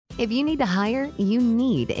If you need to hire, you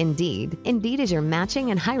need Indeed. Indeed is your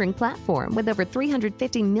matching and hiring platform with over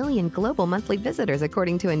 350 million global monthly visitors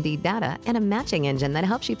according to Indeed data and a matching engine that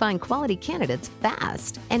helps you find quality candidates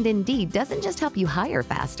fast. And Indeed doesn't just help you hire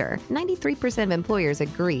faster. 93% of employers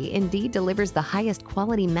agree Indeed delivers the highest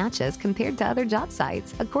quality matches compared to other job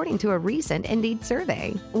sites, according to a recent Indeed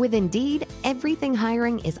survey. With Indeed, everything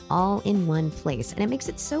hiring is all in one place, and it makes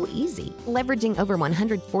it so easy. Leveraging over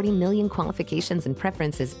 140 million qualifications and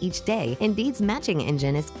preferences each day, Indeed's matching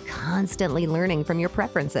engine is constantly learning from your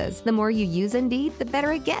preferences. The more you use Indeed, the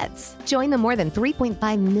better it gets. Join the more than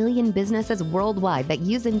 3.5 million businesses worldwide that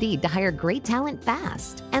use Indeed to hire great talent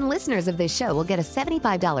fast. And listeners of this show will get a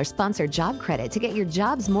 $75 sponsored job credit to get your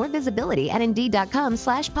jobs more visibility at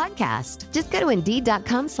Indeed.com/podcast. Just go to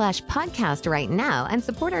Indeed.com/podcast right now and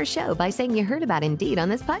support our show by saying you heard about Indeed on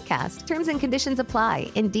this podcast. Terms and conditions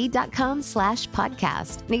apply.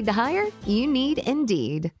 Indeed.com/podcast. Need to hire? You need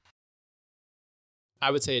Indeed. I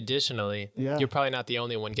would say additionally, Yeah. you're probably not the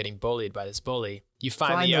only one getting bullied by this bully. You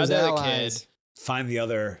find the those other allies. kid. Find the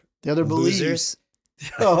other losers.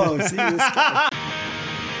 Oh, see this guy.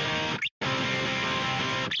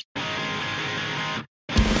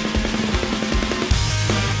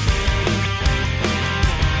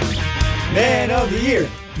 Man of the year.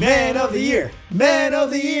 Man of the year. Man of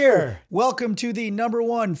the year. Welcome to the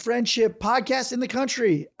 #1 friendship podcast in the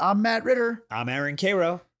country. I'm Matt Ritter. I'm Aaron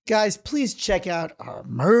Cairo. Guys, please check out our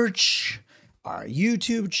merch, our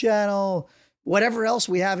YouTube channel, whatever else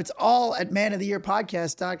we have. It's all at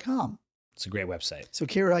manoftheyearpodcast.com. It's a great website. So,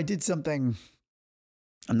 Kira, I did something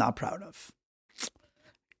I'm not proud of.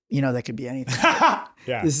 You know, that could be anything.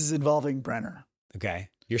 Yeah. This is involving Brenner. Okay.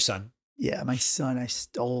 Your son. Yeah, my son I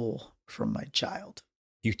stole from my child.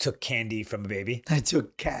 You took candy from a baby. I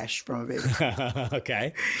took cash from a baby.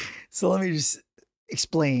 Okay. So let me just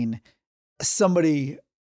explain. Somebody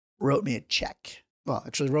wrote me a check. Well,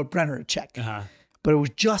 actually wrote Brenner a check, Uh-huh. but it was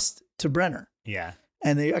just to Brenner. Yeah.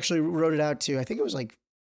 And they actually wrote it out to, I think it was like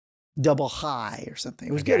Double High or something.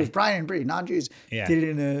 It was Okay. good. It was Brian and Bree, non-Jews. Yeah. Did it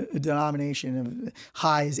in a denomination of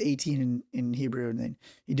high is 18 in Hebrew, and then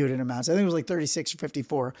you do it in amounts. I think it was like 36 or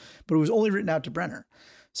 54, but it was only written out to Brenner.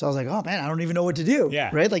 So I was like, oh man, I don't even know what to do. Yeah.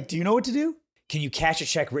 Right? Like, do you know what to do? Can you cash a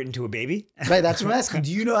check written to a baby? Right. That's what I'm asking.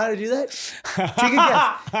 Do you know how to do that? Take a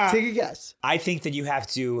guess. Take a guess. I think that you have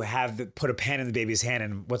to put a pen in the baby's hand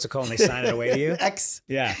and what's it called when they sign it away to you? X.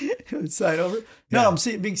 Yeah. Sign over. No, Yeah. I'm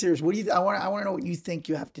being serious. What do you? I want to know what you think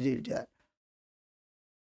you have to do that.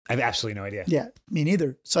 I have absolutely no idea. Yeah, me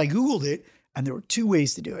neither. So I Googled it, and there were two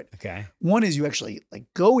ways to do it. Okay. One is you actually like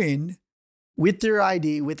go in with their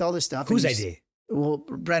ID, with all this stuff. Whose and you ID? Well,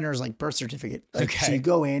 Brenner's like birth certificate. Like, Okay. So you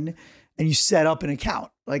go in and you set up an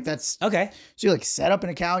account. Like that's Okay. so you like set up an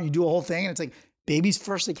account, you do a whole thing, and it's like baby's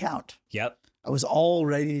first account. Yep. I was all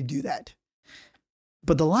ready to do that,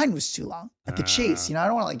 but the line was too long at the Chase. You know, I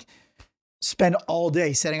don't want to like spend all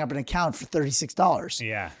day setting up an account for $36.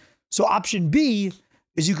 Yeah. So option B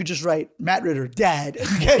is you could just write Matt Ritter, Dad. And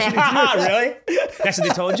you guys should do that. Really? That's what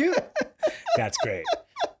they told you? That's great.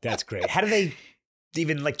 That's great. How do they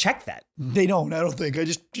even like check that? They don't. I don't think. I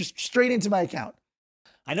just straight into my account.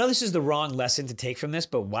 I know this is the wrong lesson to take from this,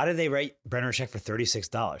 but why did they write Brenner a check for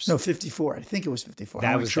 $36? No, 54. I think it was 54.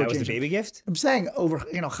 that was the baby gift? I'm saying over,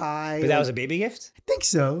 high. But that was a baby gift? I think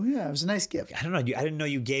so. Yeah, it was a nice gift. I don't know. I didn't know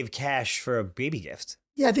you gave cash for a baby gift.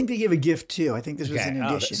 Yeah, I think they gave a gift too. I think this was an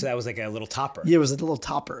addition. So that was like a little topper. Yeah, it was a little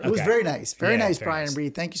topper. It was Okay. very nice. Very Yeah, nice, very Brian nice. and Bree.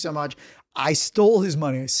 Thank you so much. I stole his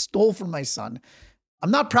money. I stole from my son.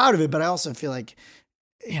 I'm not proud of it, but I also feel like,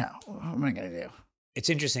 what am I going to do? It's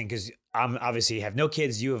interesting because obviously you have no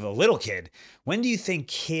kids. You have a little kid. When do you think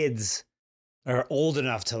kids are old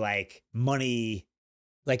enough to like money,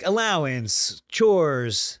 like allowance,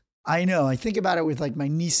 chores? I know. I think about it with like my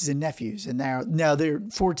nieces and nephews, and now they're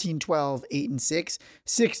 14, 12, 8, and 6.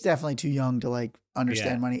 6 definitely too young to like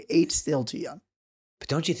understand money. 8 still too young. But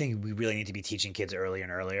don't you think we really need to be teaching kids earlier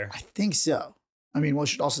and earlier? I think so. I mean, well, it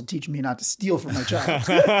should also teach me not to steal from my child.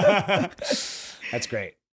 That's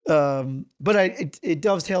great. But it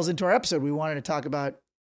dovetails into our episode. We wanted to talk about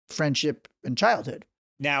friendship and childhood.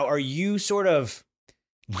 Now, are you sort of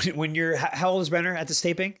when you're how old is Brenner at this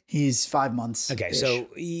taping? He's 5 months. Okay, so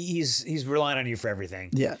he's relying on you for everything.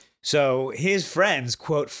 Yeah. So his friends,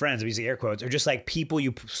 quote friends, I'm using air quotes, are just like people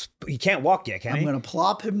he can't walk yet, can he? I'm going to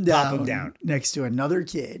plop him down next to another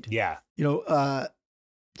kid. Yeah.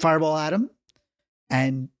 Fireball Adam,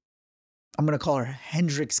 and I'm going to call her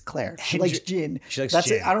Hendrix Claire. She likes gin. She likes that's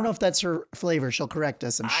gin. It. I don't know if that's her flavor. She'll correct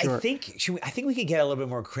us, I'm sure. I think we could get a little bit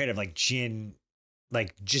more creative, like gin,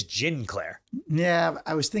 like just gin Claire. Yeah,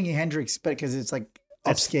 I was thinking Hendrix, but because it's like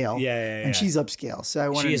upscale. Yeah. And she's upscale. So I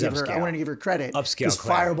wanted to give her credit. Upscale Because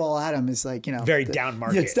Claire. Fireball Adam is like, Very down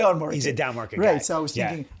market. Yeah, it's down market. He's a down market right. guy. So I was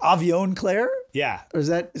thinking Avion Claire? Yeah. Or is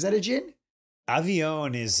that a gin?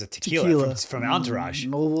 Avion is a tequila. From Entourage.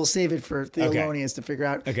 Well, we'll save it for Theolonius to figure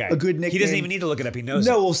out a good nickname. He doesn't even need to look it up. He knows it.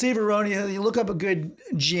 No, we'll save Erroneous. You look up a good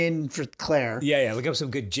gin for Claire. Yeah. Look up some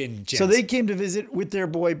good gins. So they came to visit with their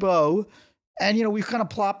boy Bo. And, we've kind of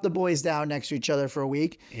plopped the boys down next to each other for a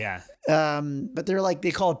week. Yeah. But they're like,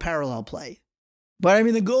 they call it parallel play. But I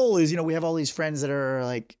mean, the goal is, we have all these friends that are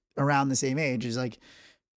like around the same age. Is like,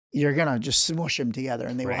 you're going to just smush them together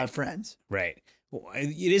and they will have friends. Right. Well,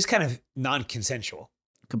 it is kind of non-consensual.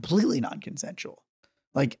 Completely non-consensual.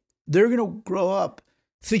 Like, they're going to grow up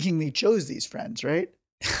thinking they chose these friends, right?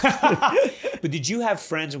 But did you have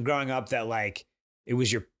friends from growing up that like, it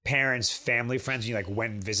was your parents' family friends and you like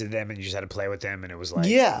went and visited them and you just had to play with them and it was like...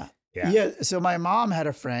 Yeah. So my mom had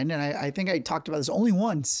a friend, and I think I talked about this only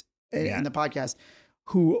once in the podcast,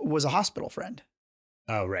 who was a hospital friend.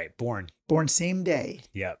 Oh, right. Born Same day.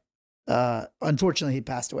 Yep. Unfortunately, he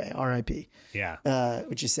passed away. R.I.P. Yeah.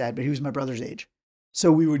 Which is sad, but he was my brother's age.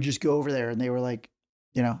 So we would just go over there, and they were like,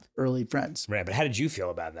 early friends. Right. But how did you feel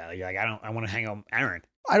about that? Like, you're like, I want to hang out with Aaron.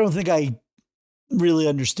 I don't think I really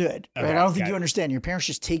understood. Okay, right? I don't think you understand. Your parents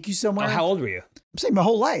just take you somewhere. Oh, how old were you? I'm saying my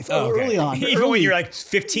whole life. Early on. Even when you're like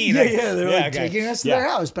 15. They're like taking us to their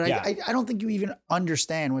house. But I don't think you even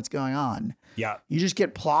understand what's going on. Yeah. You just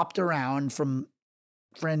get plopped around from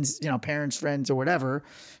friends, parents, friends, or whatever.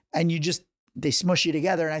 And they smush you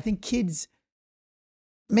together. And I think kids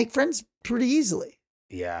make friends pretty easily.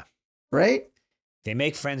 Yeah. Right? They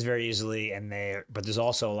make friends very easily, but there's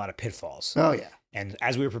also a lot of pitfalls. Oh, yeah. And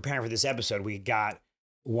as we were preparing for this episode, we got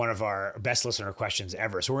one of our best listener questions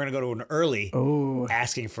ever. So we're going to go to an early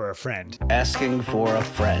asking for a friend. Asking for a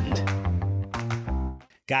friend.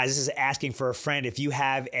 Guys, this is asking for a friend. If you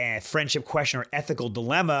have a friendship question or ethical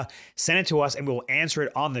dilemma, send it to us and we'll answer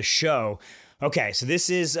it on the show. Okay, so this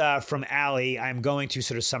is from Allie. I'm going to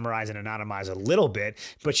sort of summarize and anonymize a little bit,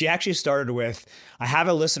 but she actually started with, I have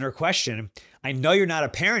a listener question. I know you're not a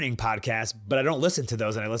parenting podcast, but I don't listen to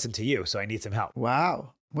those and I listen to you, so I need some help.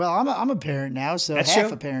 Wow. Well, I'm a parent now, so That's half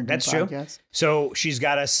true. a parenting That's podcast. True. So she's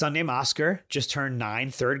got a son named Oscar, just turned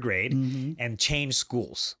 9, third grade, and changed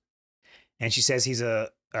schools. And she says he's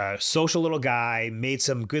a social little guy, made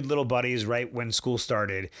some good little buddies right when school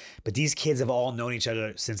started. But these kids have all known each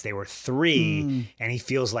other since they were 3, and he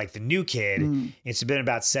feels like the new kid. It's been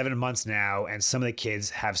about 7 months now, and some of the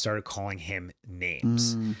kids have started calling him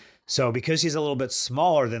names. So because he's a little bit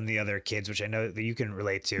smaller than the other kids, which I know that you can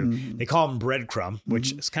relate to, they call him Breadcrumb,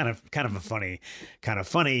 which is kind of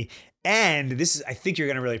funny. And this is, I think you're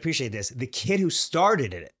going to really appreciate this. The kid who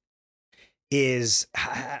started it is,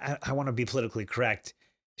 I want to be politically correct.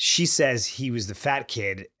 She says he was the fat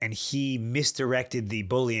kid and he misdirected the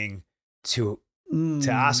bullying to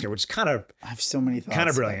Oscar, which is kind of, I have so many thoughts. Kind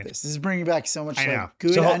of about brilliant. This is bringing back so much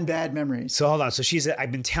good So and bad memories. So hold on. So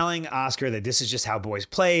I've been telling Oscar that this is just how boys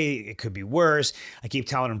play. It could be worse. I keep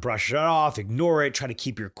telling him, brush it off, ignore it, try to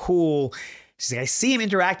keep your cool. She's like, I see him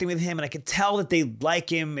interacting with him and I can tell that they like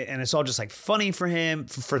him and it's all just like funny for him,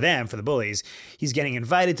 for them, for the bullies. He's getting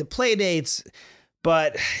invited to play dates,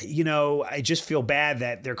 but I just feel bad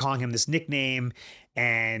that they're calling him this nickname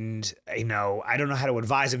and, I don't know how to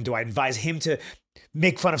advise him. Do I advise him to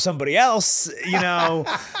make fun of somebody else?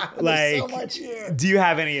 Like, so much here. Do you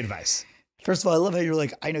have any advice? First of all, I love how you're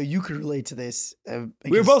like, I know you could relate to this.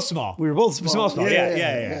 We were both small. We were both small. Small.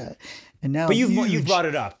 Yeah. And now, but you've brought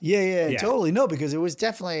it up. Yeah, totally. No, because it was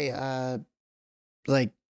definitely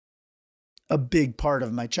like a big part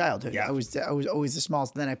of my childhood. Yeah. I was always the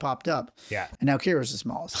smallest. And then I popped up. Yeah. And now Kira's the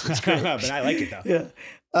smallest. It's great. But I like it though.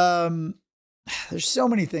 Yeah. There's so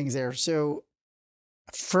many things there. So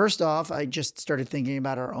first off, I just started thinking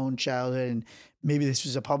about our own childhood, and maybe this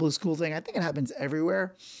was a public school thing. I think it happens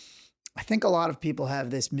everywhere. I think a lot of people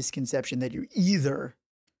have this misconception that you're either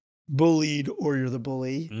bullied or you're the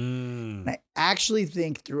bully. And I actually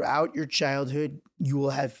think throughout your childhood, you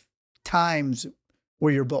will have times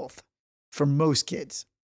where you're both, for most kids.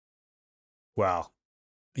 Wow.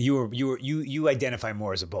 You identify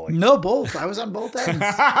more as a bully. No, both. I was on both ends.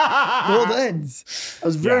 Both ends. I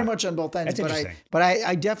was very much on both ends. That's interesting. But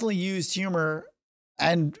I definitely used humor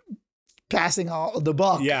and passing all the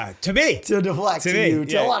buck. Yeah, to me. To deflect to you.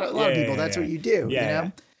 To a lot of people. That's what you do.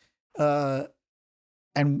 Yeah. You know?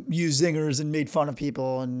 And used zingers and made fun of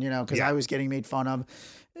people, and because I was getting made fun of.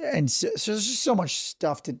 And so there's just so much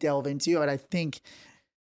stuff to delve into. But I think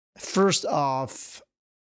first off,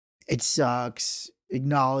 it sucks.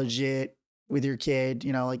 Acknowledge it with your kid.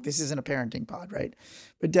 Like, this isn't a parenting pod, right?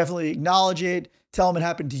 But definitely acknowledge it. Tell them it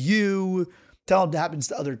happened to you. Tell them it happens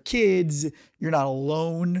to other kids. You're not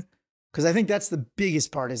alone. Because I think that's the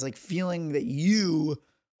biggest part, is like feeling that you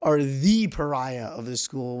are the pariah of the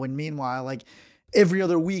school, when meanwhile, like every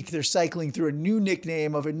other week they're cycling through a new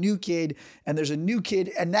nickname of a new kid, and there's a new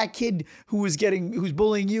kid, and that kid who's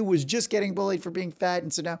bullying you was just getting bullied for being fat.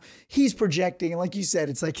 And so now he's projecting. And like you said,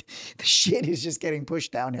 it's like the shit is just getting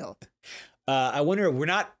pushed downhill. I wonder, we're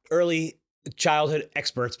not early childhood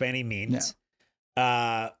experts by any means.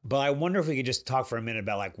 No. But I wonder if we could just talk for a minute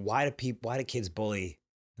about like, why do kids bully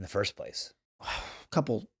in the first place?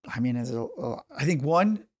 Couple, I mean, I think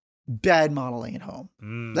one, bad modeling at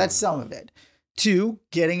home. That's some of it. Two,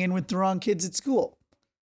 getting in with the wrong kids at school.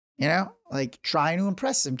 You know, like trying to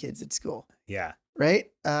impress some kids at school. Yeah. Right?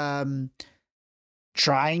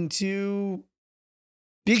 Trying to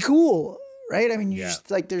be cool, right? I mean, you just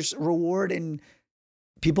like, there's reward in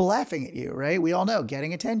people laughing at you, right? We all know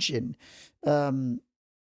getting attention.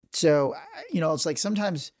 So, you know, it's like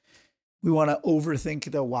sometimes we want to overthink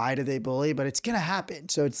the why do they bully, but it's going to happen.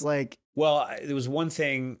 So it's like, well, there was one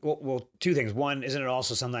thing, well, two things. One, isn't it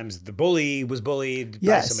also sometimes the bully was bullied by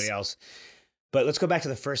Yes. somebody else? But let's go back to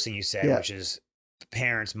the first thing you said, Yeah. which is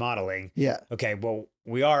parents modeling. yeah, Okay, well,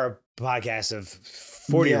 we are a podcast of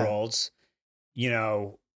 40-year-olds. You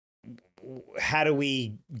know, how do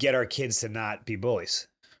we get our kids to not be bullies?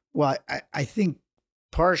 well, I think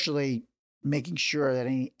partially making sure that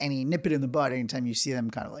any nip it in the bud anytime you see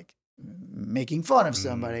them kind of like making fun of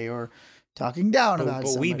somebody or talking down about But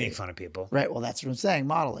somebody. we make fun of people. Right. Well, that's what I'm saying.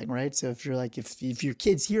 Modeling, right? So if you're like, if your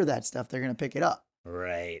kids hear that stuff, they're going to pick it up.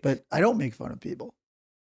 Right. But I don't make fun of people.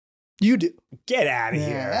 You do. Get out of Yeah,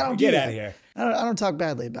 here. I don't do Get that. out of here. I don't talk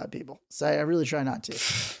badly about people. So I really try not to.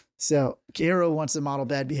 So Cairo wants to model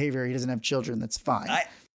bad behavior. He doesn't have children. That's fine.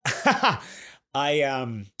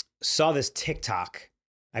 I saw this TikTok.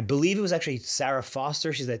 I believe it was actually Sarah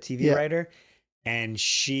Foster. She's that TV writer. And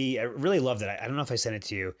I really loved it. I don't know if I sent it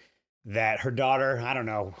to you, that her daughter, I don't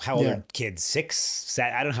know, how old are kids? 6?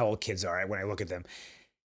 I don't know how old kids are when I look at them.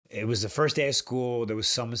 It was the first day of school. There was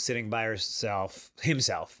someone sitting by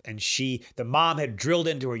himself. And the mom had drilled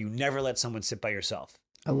into her, you never let someone sit by yourself.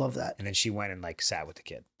 I love that. And then she went and like sat with the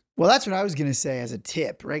kid. Well, that's what I was going to say as a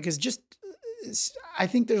tip, right? Because I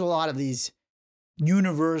think there's a lot of these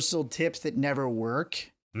universal tips that never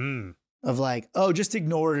work of like, oh, just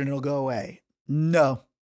ignore it and it'll go away. No,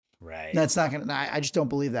 right. That's not going to, I just don't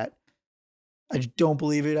believe that. I just don't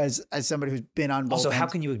believe it as somebody who's been on both Also, how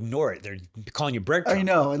ends. can you ignore it? They're calling you breadcrumbs. I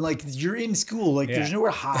know. And like, you're in school, like there's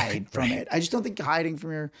nowhere to hide from it. I just don't think hiding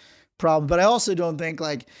from your problem, but I also don't think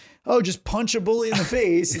like, oh, just punch a bully in the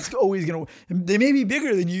face. It's always going to, they may be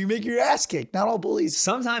bigger than you make your ass kicked. Not all bullies.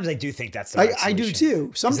 Sometimes I do think that's the right I do solution. too.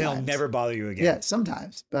 'Cause Sometimes. they'll never bother you again. Yeah,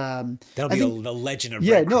 sometimes. That'll I be think- the legend of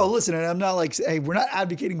Yeah, no, breadcrumbs. listen, and I'm not like, hey, we're not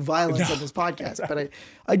advocating violence on this podcast, but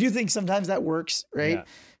I do think sometimes that works, right?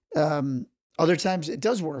 Other times it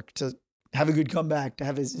does work to have a good comeback, to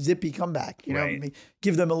have a zippy comeback, you know, Right.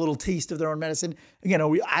 give them a little taste of their own medicine. Again, are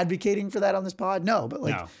we advocating for that on this pod? No, but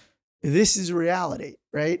like, No. this is reality,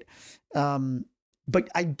 right? But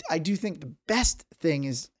I do think the best thing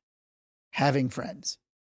is having friends,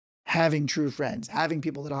 having true friends, having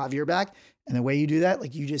people that'll have your back. And the way you do that,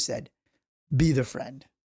 like you just said, be the friend.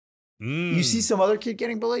 You see some other kid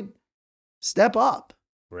getting bullied, step up.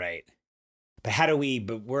 Right. But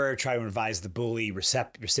but we're trying to advise the bully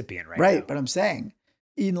recipient right now. But I'm saying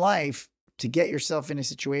in life, to get yourself in a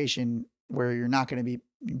situation where you're not going to be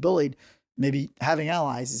bullied, maybe having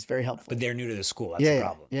allies is very helpful. But they're new to the school. That's the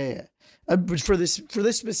problem. Yeah. But for this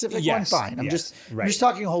specific one, fine. I'm just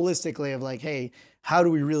talking holistically of like, hey, how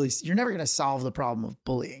do we really, you're never going to solve the problem of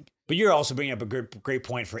bullying. But you're also bringing up a great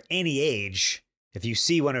point for any age. If you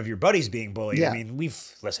see one of your buddies being bullied, I mean, we've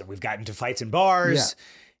gotten into fights in bars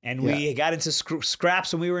and we got into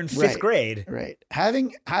scraps when we were in fifth grade. Right.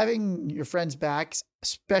 Having your friends' backs,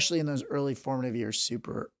 especially in those early formative years,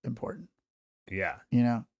 super important. Yeah. You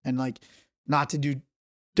know, and like not to do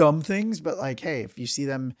dumb things, but like, hey, if you see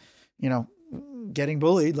them, you know, getting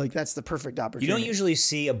bullied, like that's the perfect opportunity. You don't usually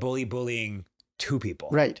see a bully bullying two people.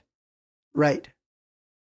 Right.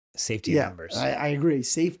 Safety in numbers. I agree.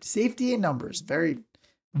 Safety in numbers. Very,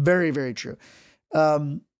 very, very true.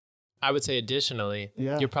 I would say additionally,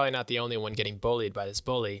 you're probably not the only one getting bullied by this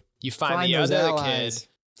bully. You find the those other allies. kid.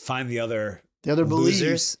 Find the other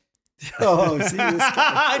losers. Oh, see this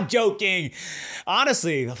guy. I'm joking.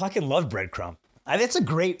 Honestly, I fucking love breadcrumb. It's a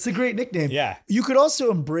great nickname. Yeah. You could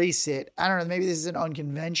also embrace it. I don't know. Maybe this is an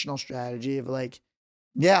unconventional strategy of like,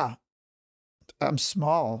 yeah, I'm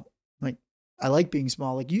small. Like I like being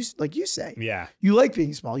small. Like you say, Yeah. you like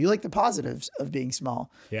being small. You like the positives of being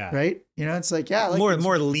small. Yeah. Right. You know, it's like, yeah, I like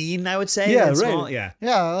more lean, I would say. Yeah. than Right. Small. Yeah.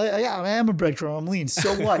 Yeah. I am a breadcrumb. I'm lean.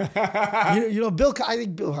 So what? you know,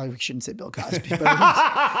 I shouldn't say Bill Cosby,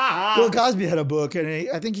 but Bill Cosby had a book, and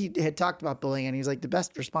I think he had talked about bullying, and he's like, the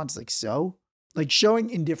best response is like, so? Like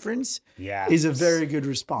showing indifference is a very good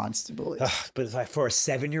response to bullying. But like for a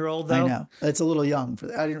 7-year-old, though, I know. It's a little young for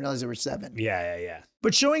that. I didn't realize they were 7. Yeah.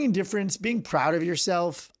 But showing indifference, being proud of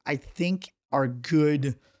yourself, I think are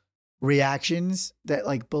good reactions that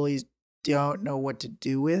like bullies don't know what to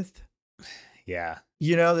do with. Yeah.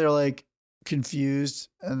 You know, they're like confused,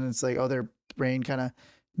 and it's like, oh, their brain kind of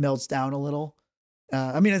melts down a little.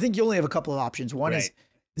 I mean, I think you only have a couple of options. One is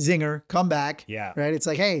zinger, come back. Yeah. Right. It's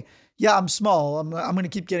like, hey, yeah, I'm small. I'm going to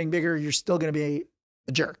keep getting bigger. You're still going to be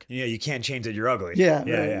a jerk. Yeah. You can't change that you're ugly. Yeah.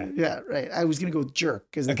 Yeah. Right. I was going to go with jerk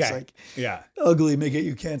because it's like ugly may get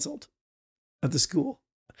you canceled at the school.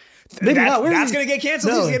 Maybe not. That's going to get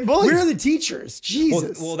canceled. No, He's getting bullied. We're the teachers.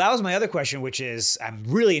 Jesus. Well, that was my other question, which is I'm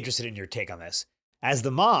really interested in your take on this. As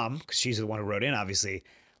the mom, because she's the one who wrote in, obviously,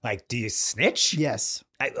 like, do you snitch? Yes.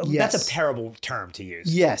 That's a terrible term to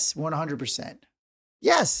use. Yes. 100%.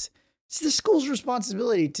 Yes. It's the school's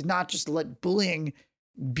responsibility to not just let bullying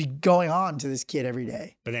be going on to this kid every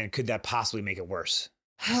day. But then could that possibly make it worse?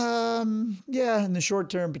 Yeah, in the short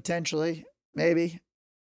term, potentially, maybe.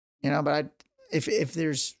 You know, but if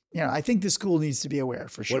there's, you know, I think the school needs to be aware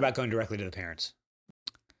for sure. What about going directly to the parents?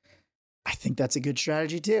 I think that's a good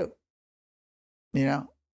strategy too. You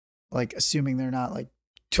know, like assuming they're not like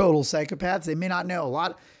total psychopaths. They may not know a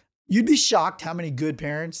lot. You'd be shocked how many good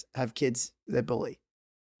parents have kids that bully.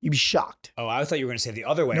 You'd be shocked. Oh, I thought you were going to say the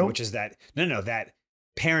other way, Nope. which is that, that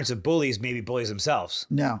parents of bullies maybe bullies themselves.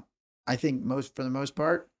 No, I think for the most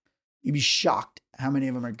part, you'd be shocked how many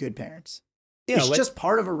of them are good parents. It's just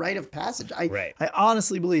part of a rite of passage. I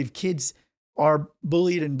honestly believe kids are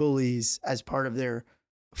bullied and bullies as part of their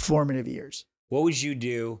formative years. What would you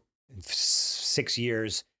do in 6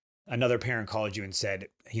 years? Another parent called you and said,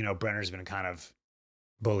 Brenner's been kind of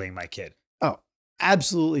bullying my kid. Oh,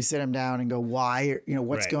 absolutely. Sit them down and go, why?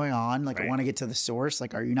 What's going on? Like, Right. I want to get to the source.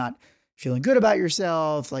 Like, are you not feeling good about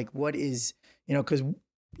yourself? Like, what is, because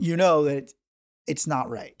that it's not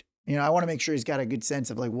right. I want to make sure he's got a good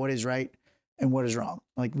sense of like what is right and what is wrong.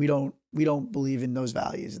 Like, we don't believe in those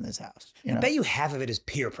values in this house. I bet you half of it is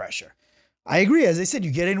peer pressure. I agree. As I said, you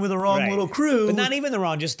get in with the wrong little crew. But not even the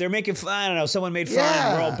wrong, just they're making fun. I don't know, someone made fun.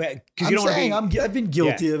 Yeah. We're all bad. Because you don't want to be. I've been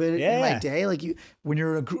guilty of it in my Yeah. day. Like when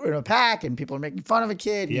you're in a pack and people are making fun of a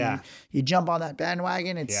kid, you jump on that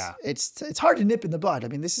bandwagon. It's hard to nip in the bud. I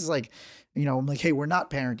mean, this is like, I'm like, hey, we're not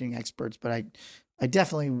parenting experts, but I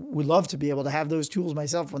definitely would love to be able to have those tools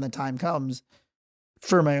myself when the time comes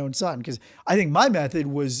for my own son. Because I think my method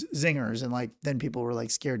was zingers, and like then people were like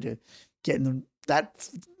scared to get in that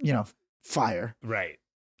fire. Right.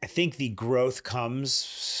 I think the growth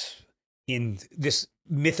comes in this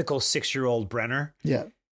mythical 6-year-old Brenner. Yeah.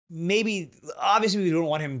 Maybe, obviously, we don't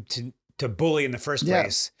want him to bully in the first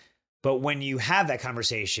place. But when you have that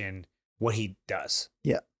conversation, what he does.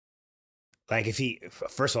 Yeah. Like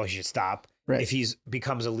first of all, he should stop. Right. If he's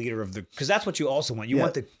becomes a leader of because that's what you also want. You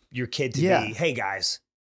want your kid to be, hey guys.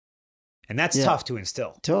 And that's tough to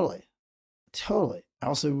instill. Totally. I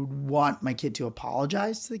also would want my kid to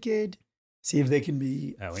apologize to the kid, see if they can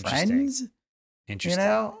be friends.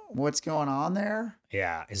 Interesting. What's going on there?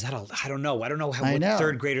 Yeah. Is that I don't know. I don't know what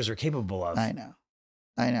third graders are capable of. I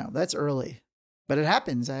know. That's early, but it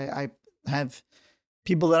happens. I have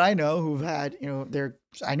people that I know who've had,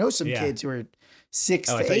 I know some kids who are 6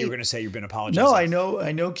 to 8. I thought you were going to say you've been apologizing. No,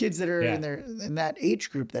 I know kids that are in that age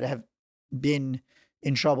group that have been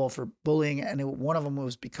in trouble for bullying. And one of them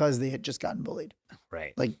was because they had just gotten bullied.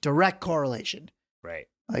 Right. Like direct correlation. Right.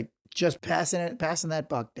 Like just passing that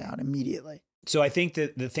buck down immediately. So I think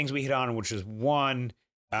that the things we hit on, which is one,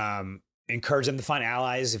 encourage them to find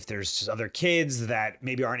allies if there's just other kids that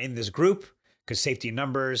maybe aren't in this group because safety in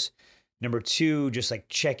numbers. Number 2, just like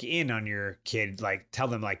check in on your kid, like tell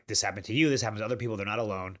them like this happened to you, this happens to other people, they're not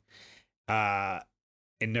alone. And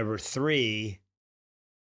number 3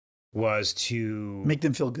 was to make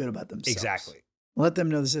them feel good about themselves. Exactly. Let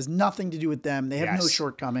them know this has nothing to do with them. They have no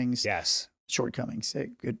shortcomings. Yes. Shortcomings.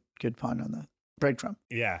 Good pun on the breadcrumb.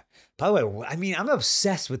 Yeah. By the way, I mean, I'm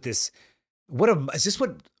obsessed with this.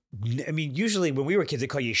 Usually when we were kids, they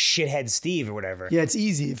call you shithead Steve or whatever. Yeah, it's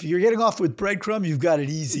easy. If you're getting off with breadcrumb, you've got it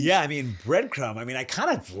easy. Yeah, I mean, breadcrumb. I mean, I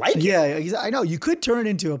kind of like it. Yeah, I know. You could turn it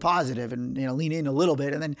into a positive and lean in a little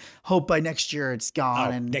bit and then hope by next year it's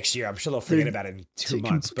gone. And next year, I'm sure they'll forget about it in 2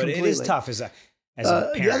 months. But it is tough as a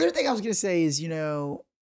parent. The other thing I was going to say is,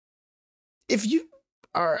 if you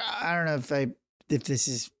are, I don't know if this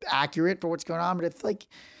is accurate for what's going on, but if like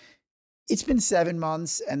it's been 7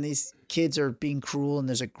 months and these kids are being cruel and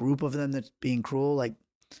there's a group of them that's being cruel, like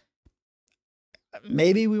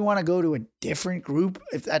maybe we want to go to a different group.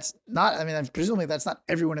 If that's not, I mean, presumably that's not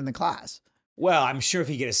everyone in the class. Well, I'm sure if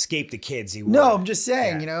he could escape the kids, he would. No, I'm just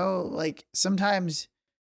saying, like sometimes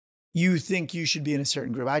you think you should be in a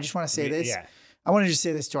certain group. I just want to say this. Yeah. I want to just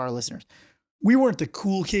say this to our listeners. We weren't the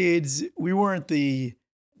cool kids. We weren't the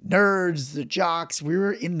nerds, the jocks. We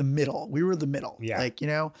were in the middle. We were the middle. Yeah. Like, we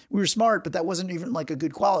were smart, but that wasn't even like a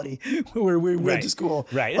good quality where we went to school.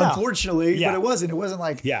 Right. Unfortunately, but it wasn't. It wasn't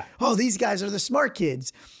like, oh, these guys are the smart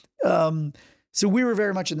kids. So we were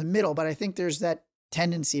very much in the middle, but I think there's that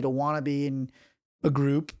tendency to want to be in a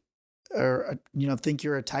group or, think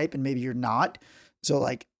you're a type and maybe you're not. So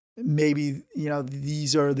like maybe,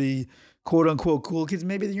 these are the quote unquote cool kids.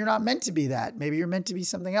 Maybe you're not meant to be that. Maybe you're meant to be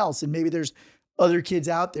something else. And maybe there's other kids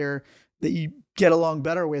out there that you get along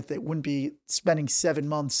better with that wouldn't be spending 7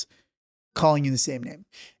 months calling you the same name.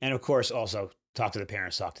 And of course, also talk to the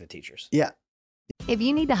parents, talk to the teachers. Yeah. If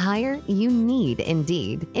you need to hire, you need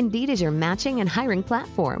Indeed. Indeed is your matching and hiring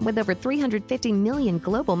platform with over 350 million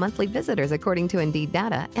global monthly visitors, according to Indeed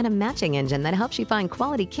data, and a matching engine that helps you find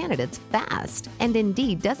quality candidates fast. And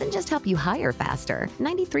Indeed doesn't just help you hire faster.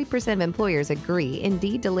 93% of employers agree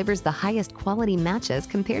Indeed delivers the highest quality matches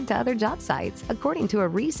compared to other job sites, according to a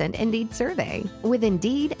recent Indeed survey. With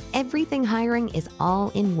Indeed, everything hiring is all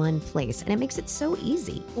in one place, and it makes it so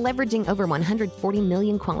easy. Leveraging over 140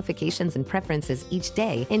 million qualifications and preferences each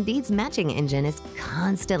day, Indeed's matching engine is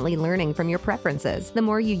constantly learning from your preferences. The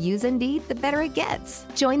more you use Indeed, the better it gets.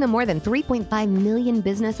 Join the more than 3.5 million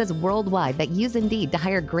businesses worldwide that use Indeed to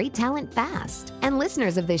hire great talent fast. And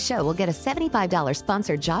listeners of this show will get a $75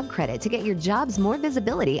 sponsored job credit to get your jobs more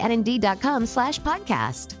visibility at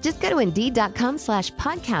Indeed.com/podcast. Just go to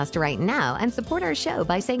Indeed.com/podcast right now and support our show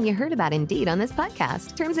by saying you heard about Indeed on this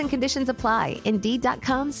podcast. Terms and conditions apply.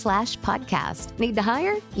 Indeed.com/podcast. Need to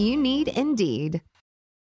hire? You need Indeed.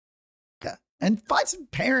 And find some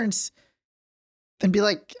parents and be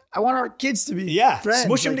like, I want our kids to be friends.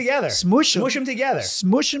 Smush them together. Smush them together.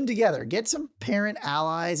 Smush them together. Get some parent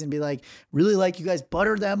allies and be like, really like you guys,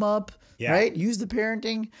 butter them up, right? Use the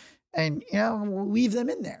parenting and, weave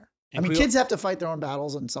them in there. And kids have to fight their own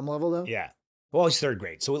battles on some level though. Yeah. Well, he's 3rd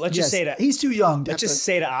grade. So let's just say that. He's too young. Let's just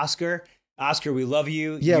say to Oscar, we love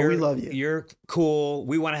you. Yeah, we love you. You're cool.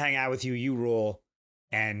 We want to hang out with you. You rule.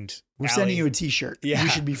 And we're sending you a t-shirt. Yeah. We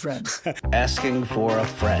should be friends. Asking for a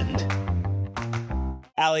friend.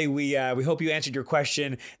 Allie, we hope you answered your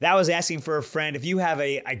question. That was asking for a friend. If you have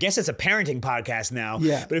I guess it's a parenting podcast now.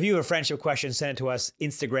 Yeah. But if you have a friendship question, send it to us,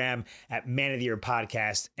 Instagram at Man of the Year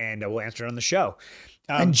Podcast, and we'll answer it on the show.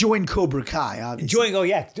 And join Cobra Kai, obviously.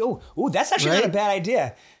 That's actually not a bad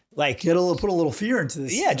idea. Like put a little fear into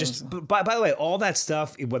this. Yeah, just by the way, all that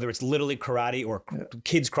stuff, whether it's literally karate or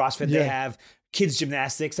kids CrossFit they have, kids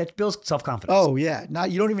gymnastics, that builds self-confidence. Oh yeah.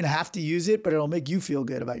 You don't even have to use it, but it'll make you feel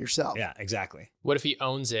good about yourself. Yeah, exactly. What if he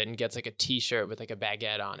owns it and gets like a t-shirt with like a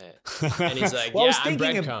baguette on it? And he's like, I'm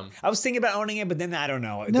breadcrumb. I was thinking about owning it, but then I don't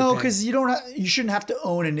know. No, because you shouldn't have to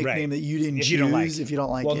own a nickname that you didn't choose if you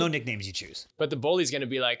don't like it. Well, no nicknames you choose. But the bully's going to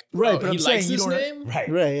be like, but he likes this name? Right.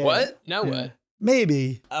 Yeah. What? Now what?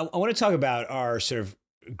 Maybe. I want to talk about our sort of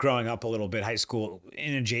growing up a little bit, high school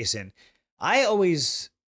in adjacent. I always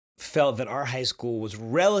felt that our high school was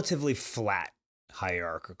relatively flat,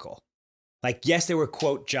 hierarchical. Like, yes, there were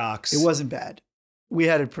quote jocks. It wasn't bad. We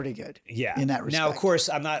had it pretty good. Yeah. In that respect. Now, of course,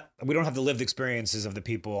 we don't have the lived experiences of the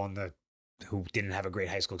people who didn't have a great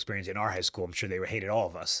high school experience in our high school. I'm sure they hated all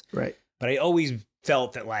of us. Right. But I always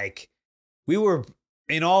felt that like we were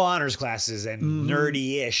in all honors classes and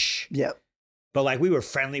nerdy-ish. Yep. But like we were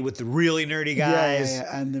friendly with the really nerdy guys.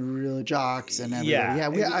 Yeah. And the real jocks and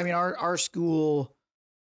everybody. Yeah. Our school.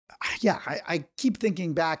 Yeah, I keep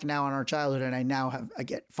thinking back now on our childhood, and I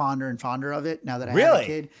get fonder and fonder of it now that I have a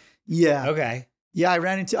kid. Yeah. Okay. Yeah,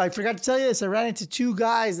 I forgot to tell you this. I ran into 2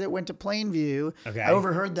 guys that went to Plainview. Okay. I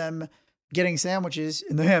overheard them getting sandwiches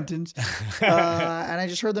in the Hamptons. And I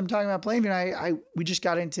just heard them talking about Plainview. And we just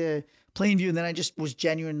got into Plainview, and then I just was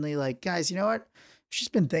genuinely like, guys, you know what? I've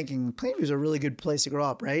just been thinking Plainview's a really good place to grow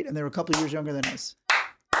up, right? And they were a couple of years younger than us.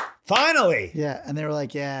 Finally. Yeah. And they were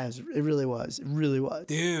like, yeah, it really was. It really was.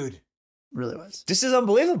 Dude. It really was. This is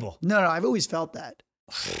unbelievable. No, I've always felt that.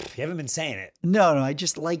 You haven't been saying it. No, I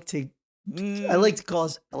just like to, I like to call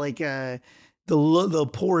us like the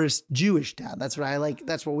poorest Jewish town. That's what I like.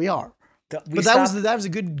 That's what we are. That was a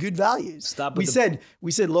good values. We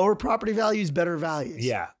said lower property values, better values.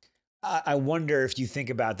 Yeah. I wonder if you think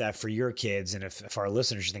about that for your kids, and if our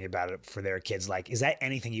listeners think about it for their kids, like, is that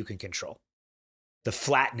anything you can control? The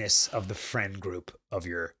flatness of the friend group of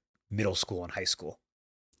your middle school and high school.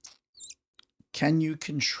 Can you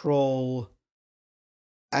control,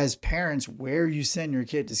 as parents, where you send your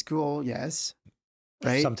kid to school? Yes.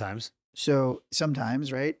 Right? Sometimes. So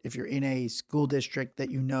sometimes, right? If you're in a school district that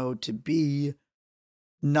you know to be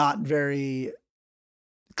not very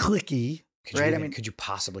cliquey, right? Could you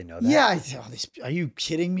possibly know that? Yeah. Are you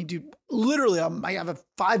kidding me, dude? Literally, I have a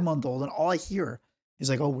 5-month-old, and all I hear is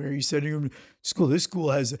like, "Oh, where are you sending him to school? This school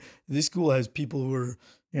has people who are,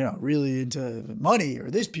 really into money, or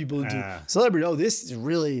this people into celebrity. Oh, this is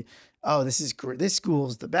really, this is great. This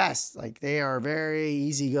school's the best. Like, they are very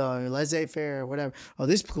easygoing, laissez-faire, whatever. Oh,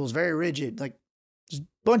 this school's very rigid. Like, there's a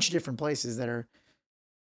bunch of different places that are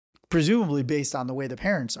presumably based on the way the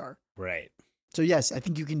parents are. Right. So yes, I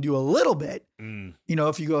think you can do a little bit.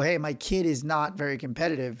 If you go, hey, my kid is not very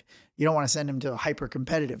competitive, you don't want to send him to a hyper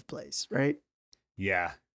competitive place, right?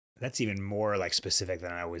 Yeah. That's even more like specific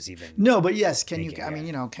than I was even. No, but yes, can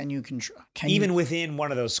thinking, can you control? Even within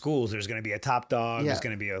one of those schools, there's going to be a top dog. There's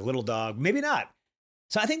going to be a little dog. Maybe not.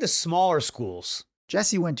 So I think the smaller schools.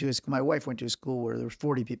 Jessie went to a school. My wife went to a school where there were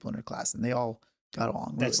 40 people in her class, and they all got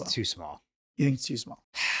along really well. That's too small. You think it's too small?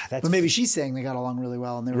 But maybe she's saying they got along really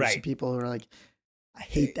well, and there were some people who are like, I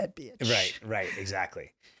hate that bitch. Right,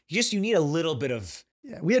 exactly. You need a little bit of.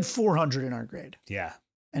 Yeah, we had 400 in our grade. Yeah.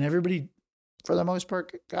 And everybody, for the most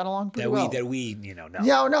part, got along pretty well. That we know.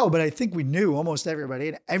 Yeah, no, but I think we knew almost everybody.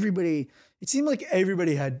 And it seemed like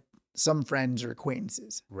everybody had some friends or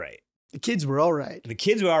acquaintances. Right. The kids were all right.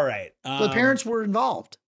 The parents were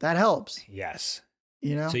involved. That helps. Yes.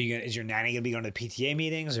 So is your nanny gonna be going to the PTA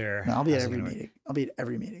meetings, or? No, I'll be at every meeting. I'll be at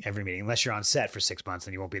every meeting. Every meeting, unless you're on set for 6 months,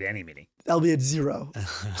 then you won't be at any meeting. I'll be at 0.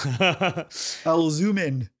 I'll zoom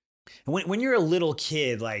in. When you're a little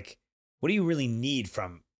kid, like, what do you really need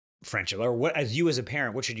from friendship, or what, as a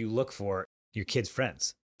parent, what should you look for your kids'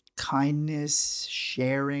 friends? Kindness,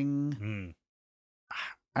 sharing.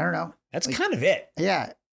 I don't know. That's like, kind of it.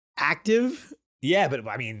 Yeah, active. Yeah, but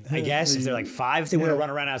I guess if they're like 5, if they want to run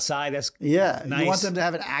around outside, that's nice. You want them to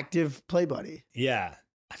have an active play buddy. Yeah.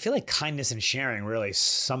 I feel like kindness and sharing really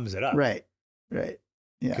sums it up. Right. Yeah.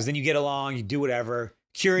 Because then you get along, you do whatever.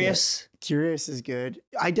 Curious. Yeah. Curious is good.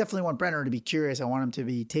 I definitely want Brenner to be curious. I want him to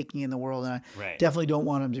be taking in the world. And I definitely don't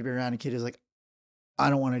want him to be around a kid who's like, I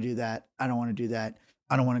don't want to do that. I don't want to do that.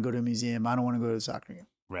 I don't want to go to a museum. I don't want to go to the soccer game.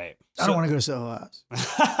 Right. I don't want to go to Soho House.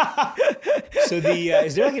 So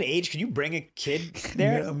is there like an age? Can you bring a kid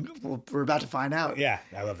there? Yeah, we're about to find out. Yeah,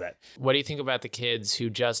 I love that. What do you think about the kids who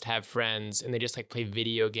just have friends and they just like play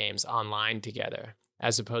video games online together,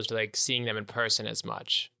 as opposed to like seeing them in person as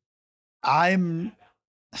much? I'm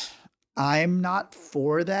not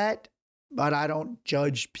for that, but I don't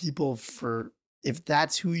judge people for if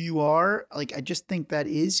that's who you are. Like, I just think that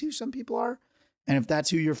is who some people are. And if that's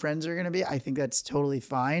who your friends are going to be, I think that's totally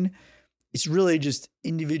fine. It's really just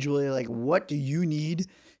individually, like, what do you need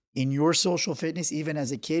in your social fitness, even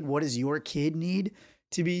as a kid? What does your kid need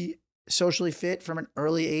to be socially fit from an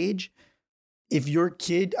early age? If your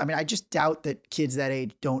kid, I just doubt that kids that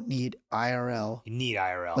age don't need IRL. You need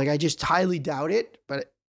IRL. Like, I just highly doubt it,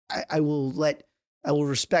 but I will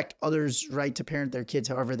respect others' right to parent their kids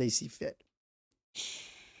however they see fit.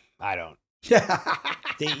 I don't.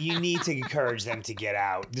 You need to encourage them to get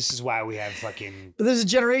out. This is why we have fucking. But there's a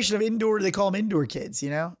generation of indoor. They call them indoor kids.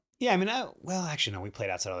 Yeah. Actually, no. We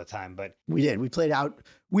played outside all the time, but we did. We played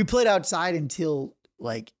outside until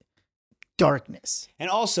like darkness.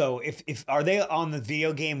 And also, if are they on the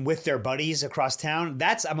video game with their buddies across town?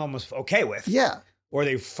 That's I'm almost okay with. Yeah. Or are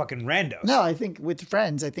they fucking randos? No, I think with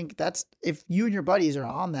friends, that's if you and your buddies are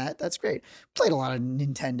on that, that's great. Played a lot of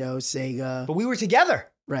Nintendo, Sega. But we were together.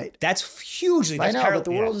 Right. That's hugely. I know, but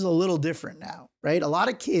the world is a little different now, right? A lot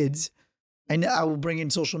of kids, and I will bring in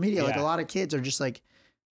social media, like a lot of kids are just like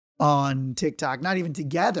on TikTok, not even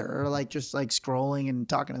together, or like just like scrolling and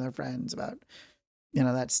talking to their friends about,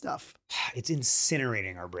 that stuff. It's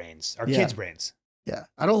incinerating our brains, our kids' brains. Yeah.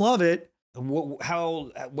 I don't love it. When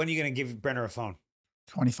are you going to give Brenner a phone?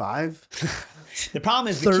 25. The problem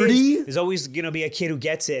is 30. There's always going to be a kid who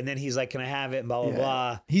gets it, and then he's like, "Can I have it?" And blah blah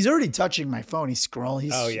blah. He's already touching my phone. He's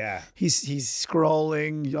scrolling. He's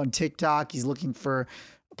scrolling on TikTok. He's looking for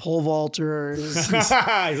pole vaulters.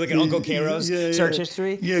 He's looking at Uncle Cairo's search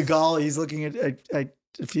history. Yeah, he's looking at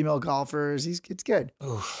female golfers. It's good.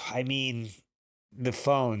 Oof, the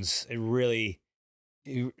phones. It really.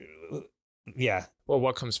 Yeah. Well,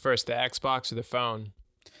 what comes first, the Xbox or the phone?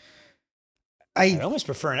 I almost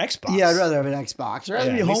prefer an Xbox. Yeah, I'd rather have an Xbox. I'd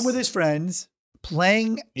rather be home with his friends,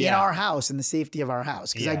 playing in Yeah. our house, in the safety of our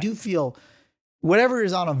house. Because I Yeah. do feel whatever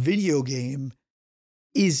is on a video game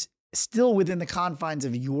is still within the confines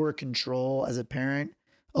of your control as a parent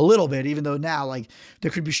a little bit, even though now like there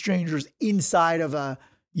could be strangers inside of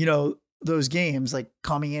those games, like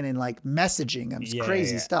coming in and like messaging them. It's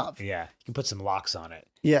crazy stuff. Yeah. You can put some locks on it.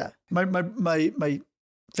 Yeah. My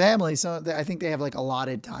family, so I think they have like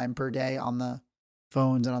allotted time per day on the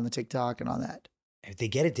phones and on the TikTok and on that. If they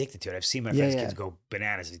get addicted to it, I've seen my Yeah, friends' yeah. kids go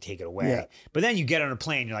bananas if they take it away. Yeah. But then you get on a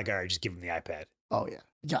plane, you're like, all right, just give them the iPad. Oh yeah.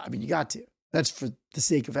 Yeah. I mean, you got to. That's for the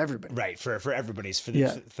sake of everybody. Right. For everybody's, for the,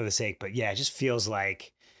 Yeah. for the sake. But yeah, it just feels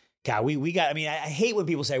like, God, we got, I mean, I hate when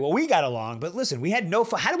people say, well, we got along, but listen, we had no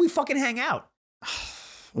fun. How did we fucking hang out?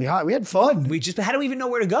 We had fun. How do we even know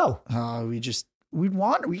where to go?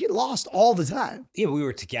 We get lost all the time. Yeah, but we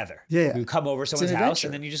were together. Yeah. We would come over to someone's an house adventure.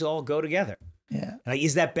 and then you just all go together. Yeah. Like,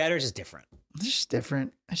 is that better or just different? It's just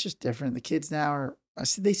different. It's just different. The kids now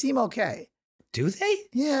they seem okay. Do they?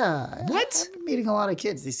 Yeah. What? I've been meeting a lot of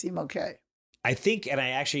kids. They seem okay. I think, and I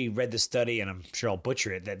actually read the study, and I'm sure I'll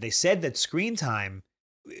butcher it, that they said that screen time,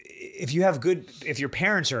 if your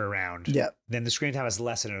parents are around, Yeah. then the screen time has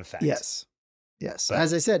less of an effect. Yes. Yes. But-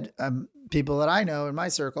 As I said, people that I know in my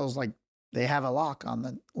circles, like they have a lock on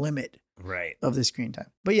the limit Right. of the screen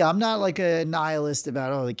time. But yeah, I'm not like a nihilist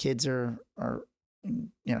about, the kids are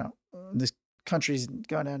this country's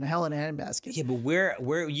going down to hell in a handbasket. Yeah, but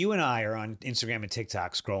where you and I are on Instagram and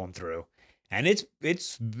TikTok scrolling through, and it's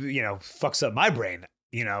fucks up my brain,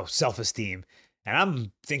 self-esteem,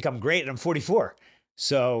 and think I'm great, and I'm 44,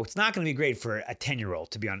 so it's not going to be great for a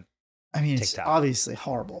 10-year-old to be on. I mean, it's TikTok. obviously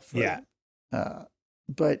horrible for Yeah. them.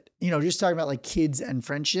 But just talking about like kids and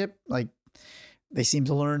friendship, like they seem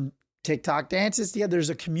to learn TikTok dances. Yeah, there's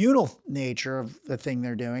a communal nature of the thing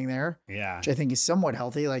they're doing there, Yeah. which I think is somewhat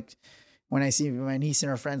healthy. Like when I see my niece and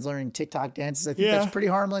her friends learning TikTok dances, I think Yeah. that's pretty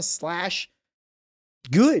harmless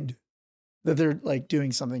 / good that they're like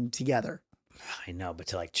doing something together. I know, but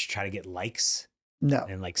to try to get likes No,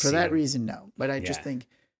 and like for that seeing- reason, no. But I just Yeah. think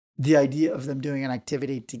the idea of them doing an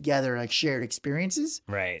activity together, like shared experiences,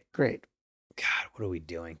 Right. great. God, what are we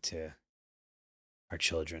doing to our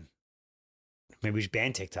children? Maybe we should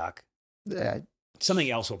ban TikTok.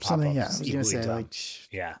 Something else will pop Something, up. yeah. I was gonna equally say, dumb.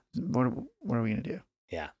 like, Yeah. what are we gonna do?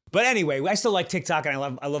 Yeah. But anyway, I still like TikTok, and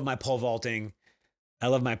I love my pole vaulting. I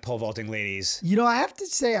love my pole vaulting ladies. I have to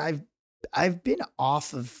say I've been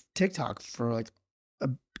off of TikTok for like a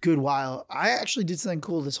good while. I actually did something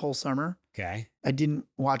cool this whole summer. Okay. I didn't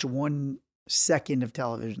watch 1 second of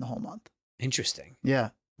television the whole month. Interesting. Yeah,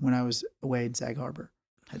 when I was away in Sag Harbor,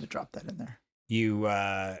 I had to drop that in there. You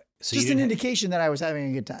so Just you an didn't indication that I was having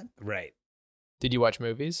a good time. right Did you watch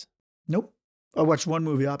movies? Nope. I watched one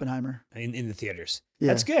movie, Oppenheimer. in the theaters. Yeah.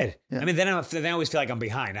 That's good. Yeah. I mean, then I always feel like I'm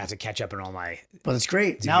behind. I have to catch up on all my. But it's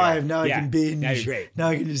great. Dude, Now yeah. I Yeah. can binge. Now you're great. Now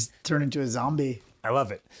I can just turn into a zombie. I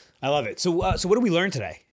love it. I love it. So what do we learn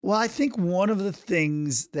today? Well, I think one of the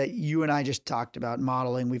things that you and I just talked about,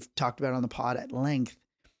 modeling, we've talked about on the pod at length.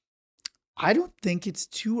 I don't think it's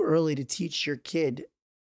too early to teach your kid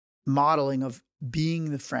modeling of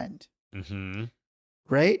being the friend, Mm-hmm.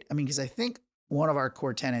 right? I mean, because I think one of our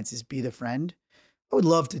core tenets is be the friend. I would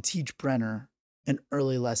love to teach Brenner an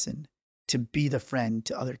early lesson to be the friend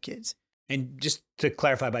to other kids. And just to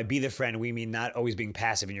clarify, by be the friend, we mean not always being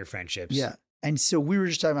passive in your friendships. Yeah. And so we were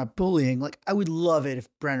just talking about bullying. Like, I would love it if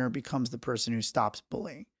Brenner becomes the person who stops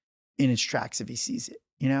bullying in its tracks if he sees it.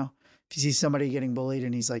 If he sees somebody getting bullied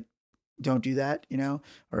and he's like, don't do that,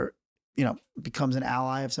 or, becomes an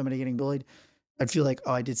ally of somebody getting bullied, I'd feel like,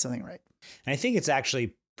 oh, I did something right. And I think it's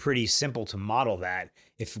actually pretty simple to model that.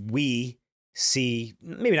 If we see,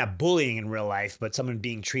 maybe not bullying in real life, but someone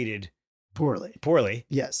being treated poorly.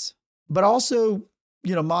 Yes. But also,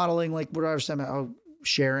 modeling like what I was talking about,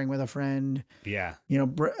 sharing with a friend, Yeah.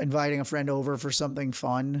 inviting a friend over for something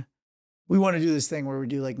fun. We want to do this thing where we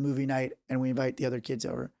do like movie night and we invite the other kids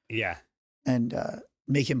over Yeah. and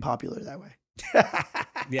make him popular that way.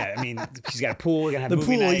 Yeah. I mean, he's got a pool. We're going to have The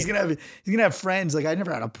movie pool, night. he's gonna have friends. Like, I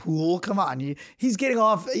never had a pool. Come on, he's getting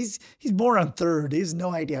off. He's born on third. He has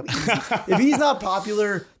no idea. If he's not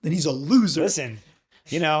popular, then he's a loser. Listen,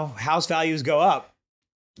 house values go up.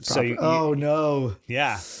 So oh no,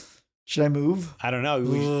 yeah. should I move? I don't know.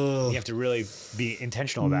 Ugh. You have to really be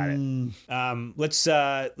intentional about it. Let's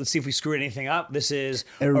see if we screwed anything up. This is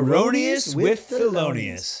Erroneous with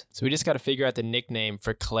Thelonious. So we just got to figure out the nickname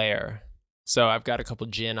for Claire. So I've got a couple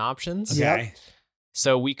gin options. Yeah. Okay. Yep.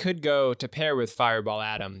 So we could go to pair with Fireball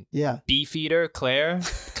Adam. Yeah. Beefeater Claire.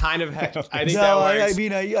 Kind of. I think No, that I works.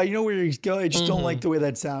 mean, I know where he's going. I just don't like the way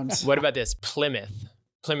that sounds. What about this? Plymouth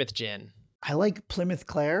Gin. I like Plymouth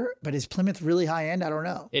Claire, but is Plymouth really high end? I don't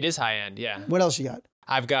know. It is high end, yeah. What else you got?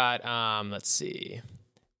 I've got, let's see.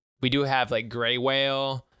 We do have like Gray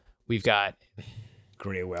Whale. We've got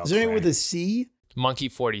Gray Whale. Is there any Claire. with a C? Monkey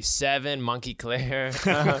 47, Monkey Claire.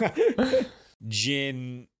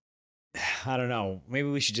 Gin? I don't know. Maybe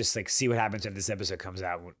we should just like see what happens if this episode comes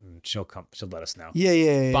out. She'll let us know.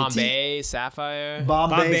 Yeah. Bombay Sapphire.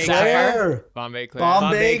 Bombay Claire. Claire. Bombay Claire.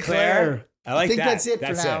 Bombay Claire. Claire. I like think that. that's it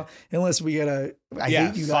That's for now. Unless we get I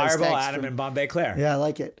hate you guys. Fireball text Adam from- and Bombay Claire. Yeah, I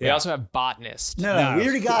like it. We also have Botanist. No, we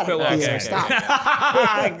already got it. Okay, Yeah, okay.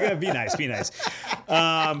 Stop. Good. Be nice.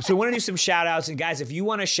 So we want to do some shout outs. And guys, if you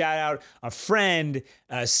want to shout out a friend,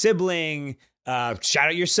 a sibling, shout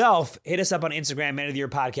out yourself, hit us up on Instagram, Man of the Year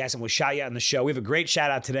Podcast, and we'll shout you out on the show. We have a great shout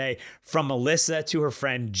out today from Melissa to her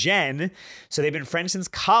friend Jen. So they've been friends since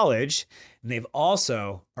college, and they've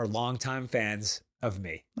also are longtime fans of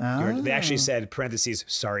me. They actually said, parentheses,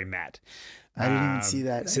 sorry, Matt. I didn't even see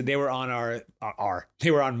that. So they were on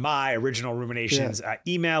they were on my original Ruminations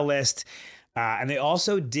email list. And they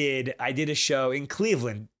also I did a show in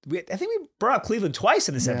Cleveland. I think we brought up Cleveland twice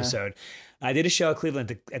in this episode. I did a show at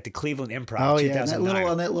Cleveland at the Cleveland Improv. Oh yeah, 2009.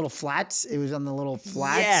 on that little flats. It was on the little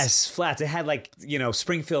flats. Yes, flats. It had like,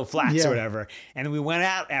 Springfield flats or whatever. And we went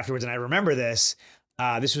out afterwards, and I remember this.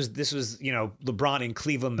 This was LeBron in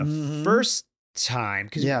Cleveland the first time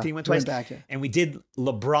because he went twice. Back, and we did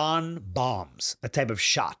LeBron bombs, a type of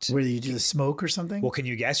shot. Where you do the smoke or something? Well, can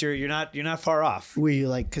you guess? You're not far off. Where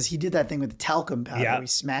you because he did that thing with the talcum powder. Yeah. We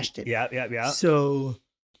smashed it. Yeah. So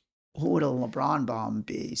what would a LeBron bomb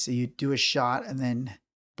be? So you do a shot and then.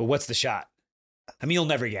 But what's the shot? I mean, you'll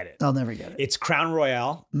never get it. I'll never get it. It's Crown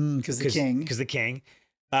Royale. Because the king. Because the king.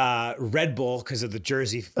 Red Bull because of the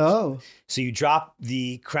jersey. Oh. So you drop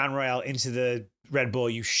the Crown Royale into the Red Bull,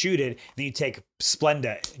 you shoot it, then you take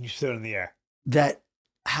Splenda and you throw it in the air. That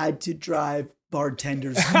had to drive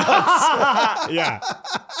bartenders nuts. Yeah.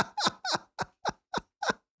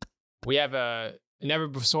 We have a never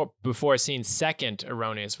before seen second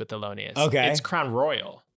erroneous with Thelonious. Okay. It's Crown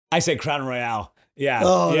Royal. I said Crown Royale. Yeah.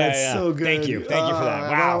 Oh, yeah, that's yeah. so good. Thank you for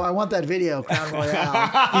that. Wow. I want that video, Crown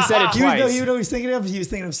Royale. He said it twice. You know what he was thinking of? He was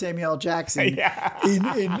thinking of Samuel L. Jackson Yeah.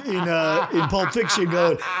 in Pulp Fiction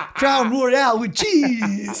going, Crown Royale with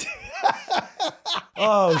cheese.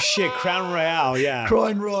 Oh, shit. Crown Royale. Yeah.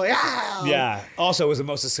 Crown Royale. Yeah. Also, it was the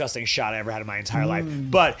most disgusting shot I ever had in my entire life.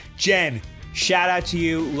 But, Jen, shout out to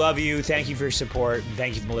you. Love you. Thank you for your support. And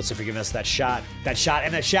thank you, Melissa, for giving us that shot, and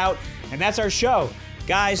that shout. And that's our show.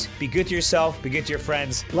 Guys, be good to yourself. Be good to your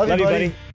friends. Love you, buddy.